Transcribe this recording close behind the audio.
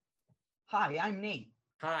Hi, I'm Nate,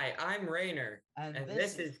 Hi, I'm Rainer, and and this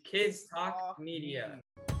this is is Kids Talk Talk Media.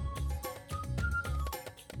 Media.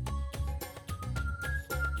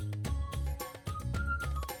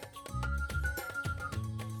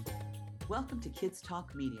 Welcome to Kids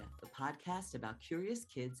Talk Media, the podcast about curious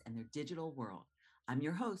kids and their digital world. I'm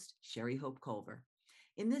your host, Sherry Hope Culver.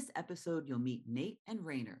 In this episode, you'll meet Nate and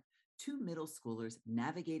Rainer, two middle schoolers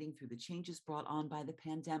navigating through the changes brought on by the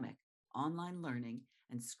pandemic, online learning,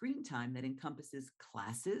 and screen time that encompasses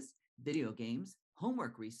classes, video games,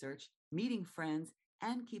 homework research, meeting friends,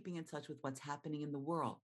 and keeping in touch with what's happening in the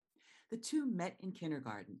world. The two met in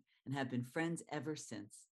kindergarten and have been friends ever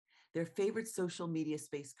since. Their favorite social media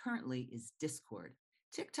space currently is Discord.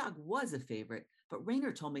 TikTok was a favorite, but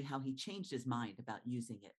Rainer told me how he changed his mind about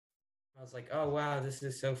using it. I was like, oh, wow, this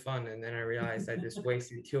is so fun. And then I realized I just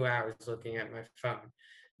wasted 2 hours looking at my phone.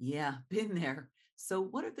 Yeah, been there. So,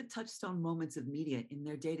 what are the touchstone moments of media in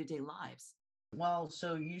their day to day lives? Well,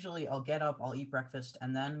 so usually I'll get up, I'll eat breakfast,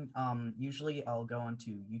 and then usually I'll go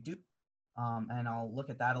onto YouTube and I'll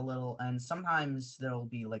look at that a little. And sometimes there'll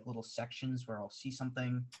be like little sections where I'll see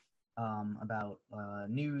something about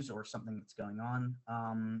news or something that's going on.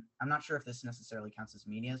 I'm not sure if this necessarily counts as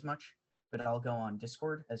media as much, but I'll go on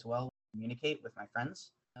Discord as well, communicate with my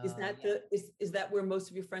friends. Is that Yeah. is that where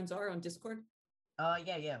most of your friends are on Discord?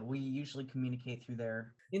 Yeah. We usually communicate through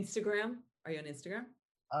there. Instagram? Are you on Instagram?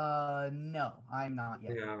 No, I'm not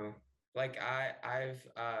yet. Like I've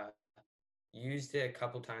used it a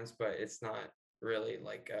couple times, but it's not really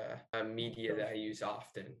like a media that I use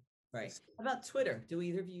often. Right. How about Twitter? Do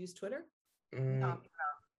either of you use Twitter? No.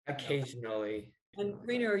 Occasionally. And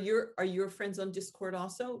Rainer, are your friends on Discord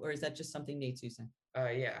also, or is that just something Nate's using?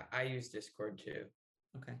 Yeah, I use Discord too.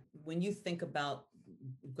 Okay. When you think about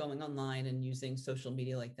going online and using social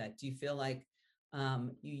media like that, do you feel like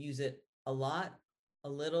you use it a lot, a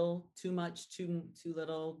little, too much, too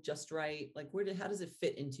little, just right? Like how does it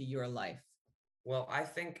fit into your life? Well, I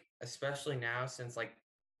think especially now since like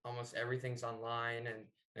almost everything's online and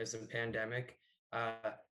there's a pandemic,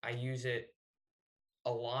 I use it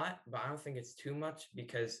a lot, but I don't think it's too much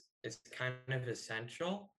because it's kind of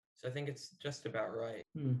essential. So I think it's just about right.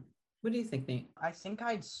 What do you think, Nate? I think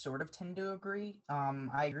I'd sort of tend to agree.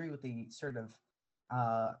 I agree with the sort of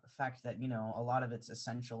fact that, a lot of it's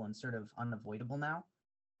essential and sort of unavoidable now.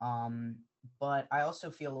 Um, but I also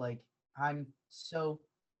feel like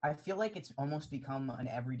I feel like it's almost become an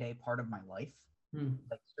everyday part of my life,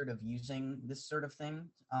 like sort of using this sort of thing.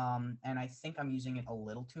 And I think I'm using it a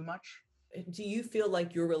little too much. Do you feel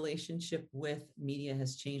like your relationship with media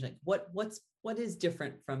has changed? Like what is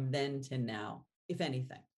different from then to now, if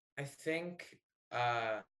anything? I think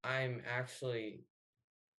I'm actually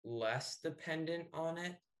less dependent on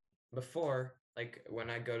it. Before, like when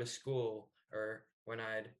I go to school or when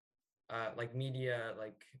I'd like media,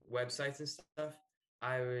 like websites and stuff,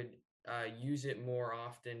 I would use it more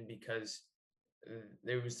often because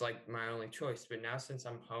it was like my only choice. But now since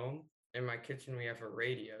I'm home in my kitchen, we have a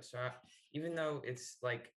radio. So even though it's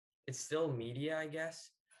like, it's still media, I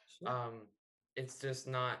guess, Sure. it's just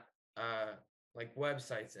not like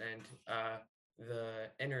websites and the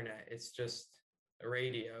internet. It's just a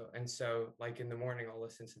radio. And so like in the morning, I'll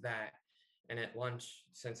listen to that. And at lunch,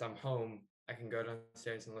 since I'm home, I can go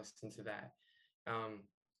downstairs and listen to that. Um,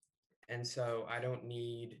 and so I don't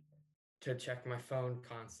need to check my phone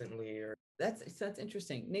constantly or That's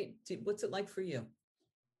interesting. Nate, what's it like for you?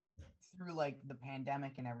 Through like the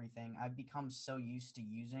pandemic and everything, I've become so used to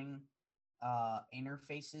using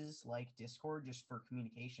interfaces like Discord just for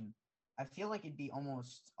communication. I feel like it'd be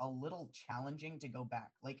almost a little challenging to go back.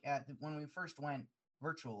 Like when we first went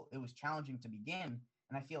virtual, it was challenging to begin,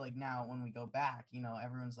 and I feel like now when we go back,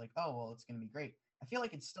 everyone's like, "Oh, well, it's going to be great." I feel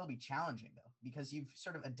like it'd still be challenging though because you've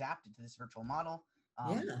sort of adapted to this virtual model,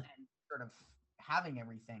 and sort of having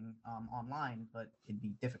everything online, but it'd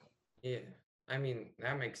be difficult. yeah. I mean,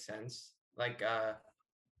 that makes sense. Like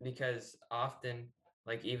because often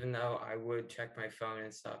like even though I would check my phone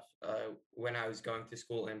and stuff when I was going to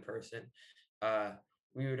school in person, uh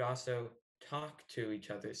we would also talk to each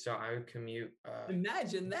other. So I would commute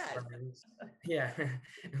Imagine that. yeah,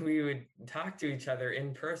 we would talk to each other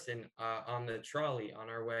in person on the trolley on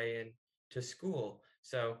our way in to school.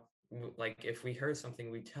 So like if we heard something,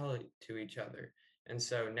 we tell it to each other. And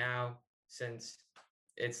so now since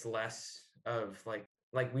it's less of like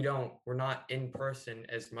we're not in person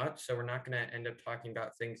as much, so we're not going to end up talking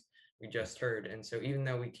about things we just heard. And so even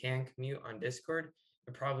though we can commute on Discord,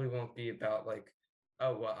 it probably won't be about like,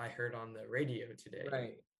 oh, what I heard on the radio today.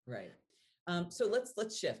 Right. So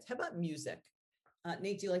let's shift. How about music?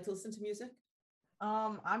 Nate, do you like to listen to music?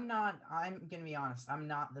 I'm gonna be honest, I'm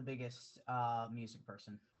not the biggest music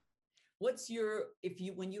person. What's your,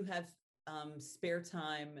 when you have spare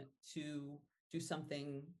time to do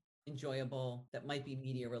something enjoyable that might be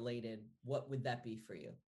media related, what would that be for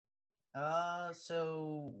you?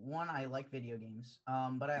 So one, I like video games.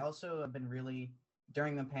 But I also have been really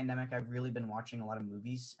during the pandemic, I've really been watching a lot of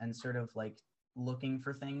movies and sort of like looking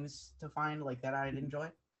for things to find like that I'd enjoy.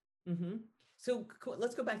 Mm-hmm. So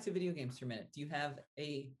let's go back to video games for a minute. Do you have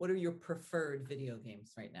what are your preferred video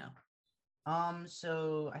games right now?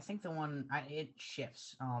 So I think it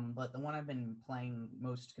shifts. But the one I've been playing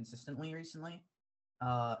most consistently recently,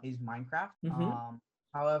 is Minecraft. Mm-hmm.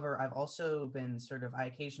 However, I've also been I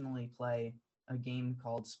occasionally play a game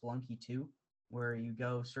called Spelunky 2, where you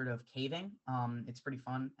go sort of caving. It's pretty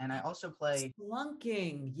fun. And I also play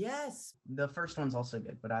Spelunking, yes. the first one's also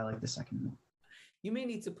good, but I like the second one. You may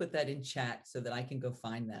need to put that in chat so that I can go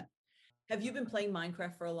find that. Have you been playing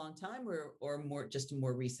Minecraft for a long time or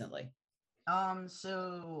more recently?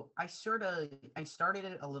 So I started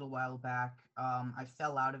it a little while back. I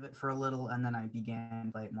fell out of it for a little and then I began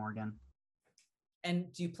to play it more again.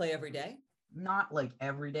 And do you play every day? Not like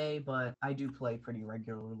every day, but I do play pretty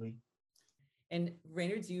regularly. And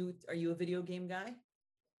Rainer, are you a video game guy?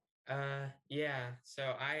 Yeah. So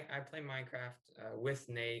I play Minecraft with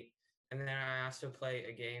Nate, and then I also play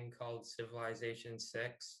a game called Civilization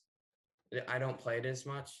 6. I don't play it as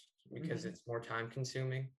much because it's more time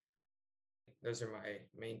consuming. Those are my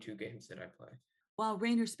main two games that I play. While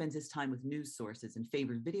Rainer spends his time with news sources and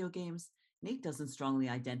favorite video games, Nate doesn't strongly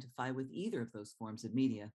identify with either of those forms of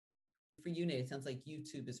media. For you, Nate, it sounds like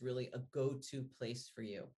YouTube is really a go-to place for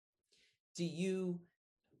you. Do you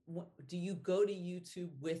go to YouTube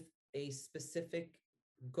with a specific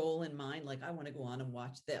goal in mind? Like, I want to go on and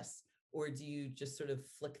watch this. Or do you just sort of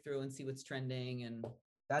flick through and see what's trending? And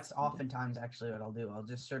that's oftentimes actually what I'll do. I'll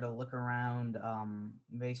just sort of look around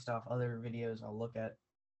based off other videos. I'll look at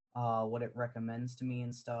what it recommends to me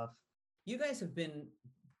and stuff. You guys have been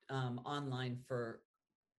online for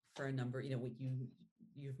a number,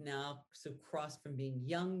 you've now crossed from being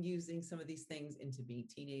young using some of these things into being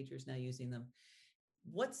teenagers now using them.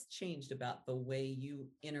 What's changed about the way you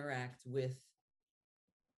interact with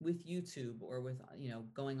YouTube or with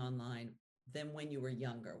going online than when you were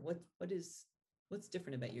younger? What's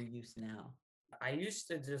different about your use now? I used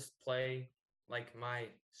to just play like my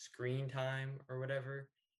screen time or whatever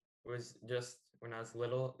was just when I was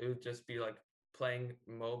little, it would just be like playing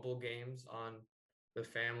mobile games on the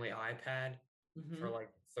family iPad for like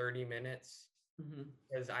 30 minutes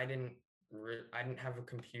because I didn't have a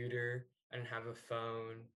computer, I didn't have a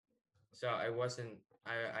phone, so I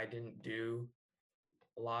didn't do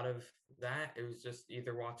a lot of that. It was just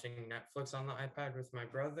either watching Netflix on the iPad with my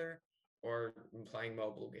brother or playing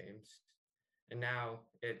mobile games. And now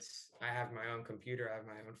I have my own computer, I have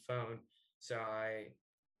my own phone, so I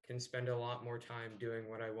can spend a lot more time doing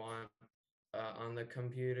what I want on the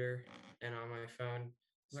computer and on my phone,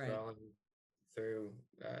 scrolling through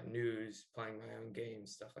news, playing my own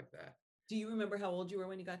games, stuff like that. Do you remember how old you were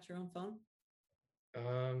when you got your own phone?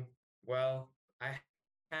 Well, I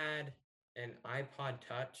had an iPod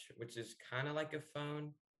Touch, which is kind of like a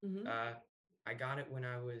phone. I got it when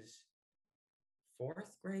I was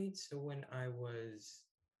 4th grade, so when I was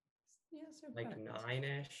like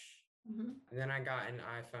 9-ish. And then I got an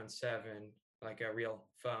iPhone 7, like a real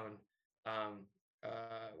phone,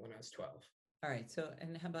 when I was 12. All right. So,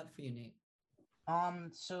 and how about for you, Nate?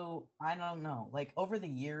 So I don't know. Like over the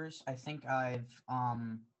years, I think I've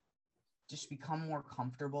just become more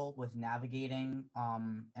comfortable with navigating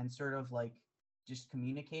and sort of like just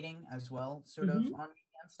communicating as well, sort of on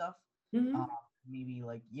media and stuff. Maybe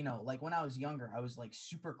like, like when I was younger, I was like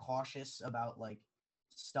super cautious about like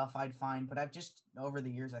stuff I'd find, but I've just over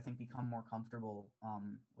the years, I think, become more comfortable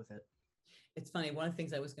with it. It's funny. One of the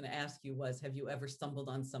things I was going to ask you was, have you ever stumbled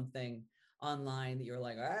on something online that you're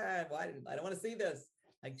like, why I don't want to see this?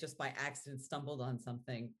 Like just by accident stumbled on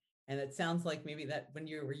something. And it sounds like maybe that when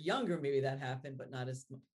you were younger, maybe that happened, but not as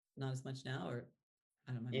much now, or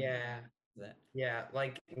I don't know. Yeah.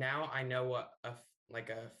 Like now I know what a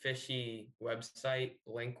fishy website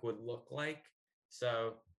link would look like.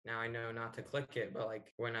 So now I know not to click it. But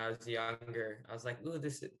like when I was younger, I was like, ooh,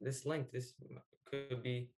 this link, this could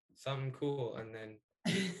be something cool. And then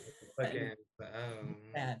click it.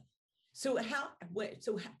 So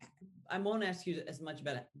I won't ask you as much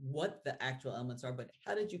about what the actual elements are, but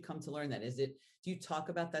how did you come to learn that? Do you talk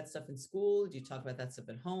about that stuff in school? Do you talk about that stuff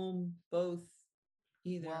at home? Both?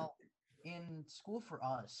 Either? Well, in school for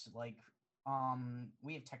us, like,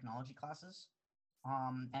 we have technology classes.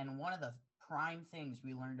 And one of the prime things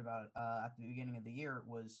we learned about at the beginning of the year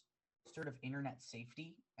was sort of internet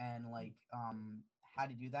safety and like how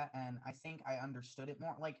to do that. And I think I understood it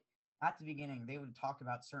more. Like at the beginning, they would talk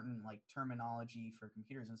about certain like terminology for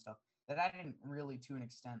computers and stuff that I didn't really, to an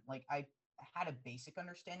extent. Like I had a basic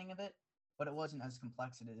understanding of it, but it wasn't as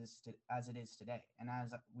complex as it is today. And as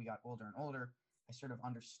we got older and older, I sort of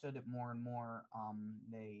understood it more and more.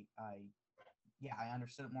 I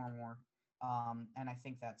understood it more and more. And I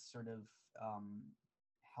think that sort of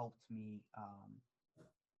helped me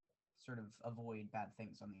sort of avoid bad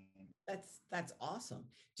things on the internet. That's awesome.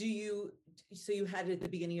 So you had it at the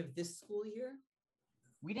beginning of this school year?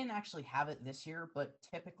 We didn't actually have it this year, but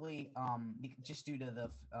typically, just due to the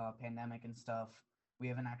pandemic and stuff, we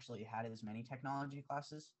haven't actually had as many technology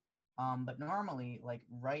classes. But normally, like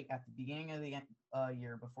right at the beginning of the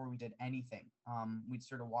year, before we did anything, we'd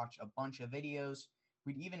sort of watch a bunch of videos.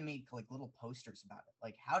 We'd even make like little posters about it,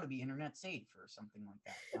 like how to be internet safe or something like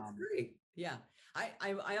that. That's great. Yeah.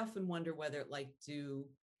 I often wonder whether do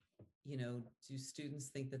students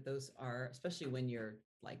think that those are, especially when you're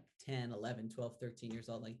like 10, 11, 12, 13 years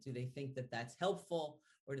old, like, do they think that that's helpful,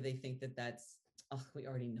 or do they think that that's, oh, we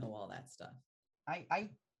already know all that stuff? I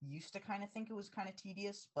used to kind of think it was kind of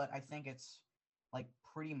tedious, but I think it's like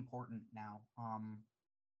pretty important now,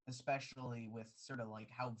 especially with sort of like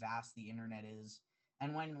how vast the internet is.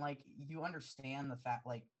 And when like you understand the fact,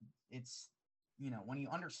 like it's, when you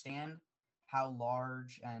understand how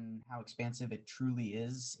large and how expansive it truly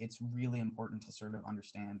is, it's really important to sort of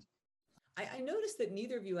understand. I noticed that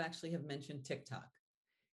neither of you actually have mentioned TikTok.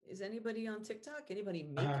 Is anybody on TikTok? Anybody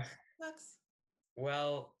make TikToks?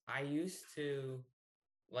 Well, I used to,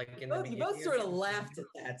 like in the beginning. You both sort of laughed at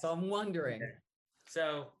that, so I'm wondering. Okay.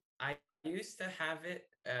 So I used to have it,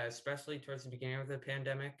 especially towards the beginning of the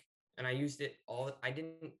pandemic, and I used it I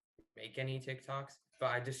didn't make any TikToks, but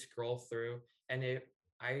I just scroll through, and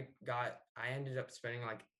I ended up spending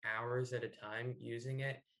like hours at a time using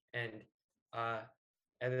it, and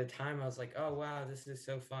at the time I was like, oh wow, this is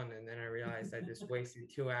so fun, and then I realized I just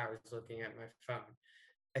wasted 2 hours looking at my phone.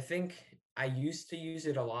 I think I used to use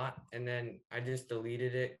it a lot, and then I just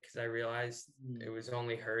deleted it because I realized it was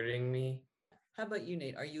only hurting me. How about you,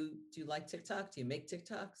 Nate? Do you like TikTok? Do you make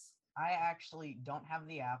TikToks? I actually don't have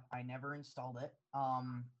the app. I never installed it.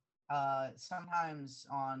 Sometimes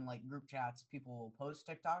on like group chats, people will post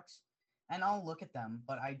TikToks and I'll look at them,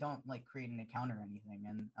 but I don't like create an account or anything.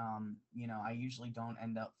 And, I usually don't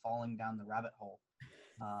end up falling down the rabbit hole.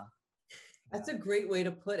 That's a great way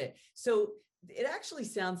to put it. So it actually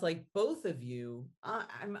sounds like both of you,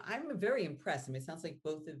 I'm very impressed. I mean, it sounds like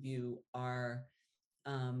both of you are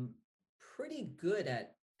pretty good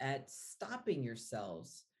at stopping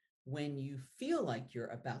yourselves when you feel like you're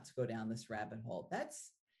about to go down this rabbit hole.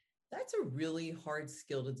 That's a really hard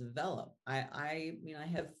skill to develop. I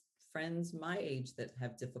have friends my age that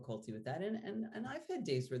have difficulty with that, and I've had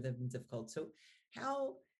days where they've been difficult. So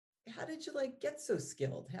how did you like get so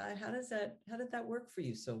skilled? How did that work for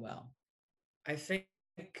you so well? I think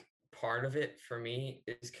part of it for me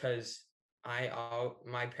is because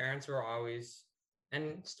my parents were always,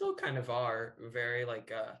 and still kind of are, very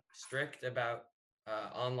like strict about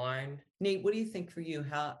online. Nate, what do you think for you?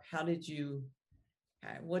 How did you?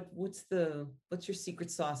 What's your secret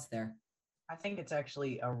sauce there? I think it's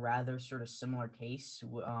actually a rather sort of similar case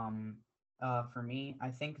for me. I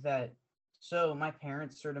think that, so my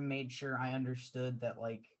parents sort of made sure I understood that,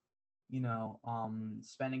 like,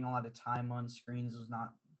 spending a lot of time on screens was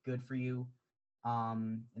not good for you.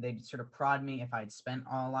 They'd sort of prod me if I'd spent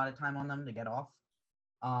a lot of time on them to get off.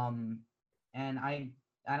 And I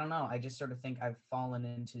don't know, I just sort of think I've fallen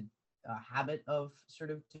into a habit of sort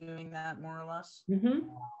of doing that more or less. Mm-hmm.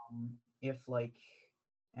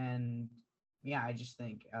 I just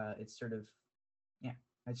think it's sort of,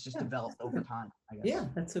 it's just developed over time, I guess. Yeah, I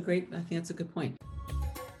think that's a good point.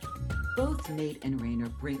 Both Nate and Rainer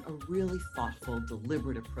bring a really thoughtful,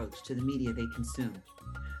 deliberate approach to the media they consume.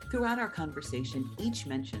 Throughout our conversation, each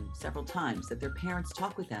mentioned several times that their parents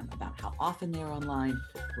talk with them about how often they're online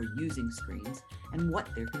or using screens and what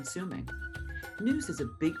they're consuming. News is a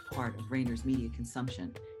big part of Rainer's media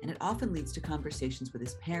consumption, and it often leads to conversations with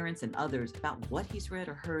his parents and others about what he's read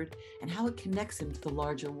or heard and how it connects him to the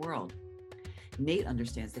larger world. Nate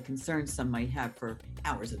understands the concerns some might have for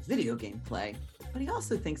hours of video game play, but he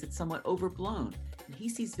also thinks it's somewhat overblown, and he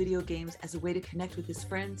sees video games as a way to connect with his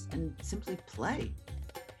friends and simply play.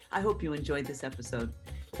 I hope you enjoyed this episode.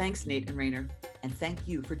 Thanks, Nate and Rainer, and thank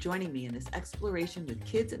you for joining me in this exploration with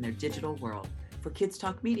kids and their digital world. For Kids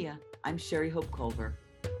Talk Media, I'm Sherry Hope Culver.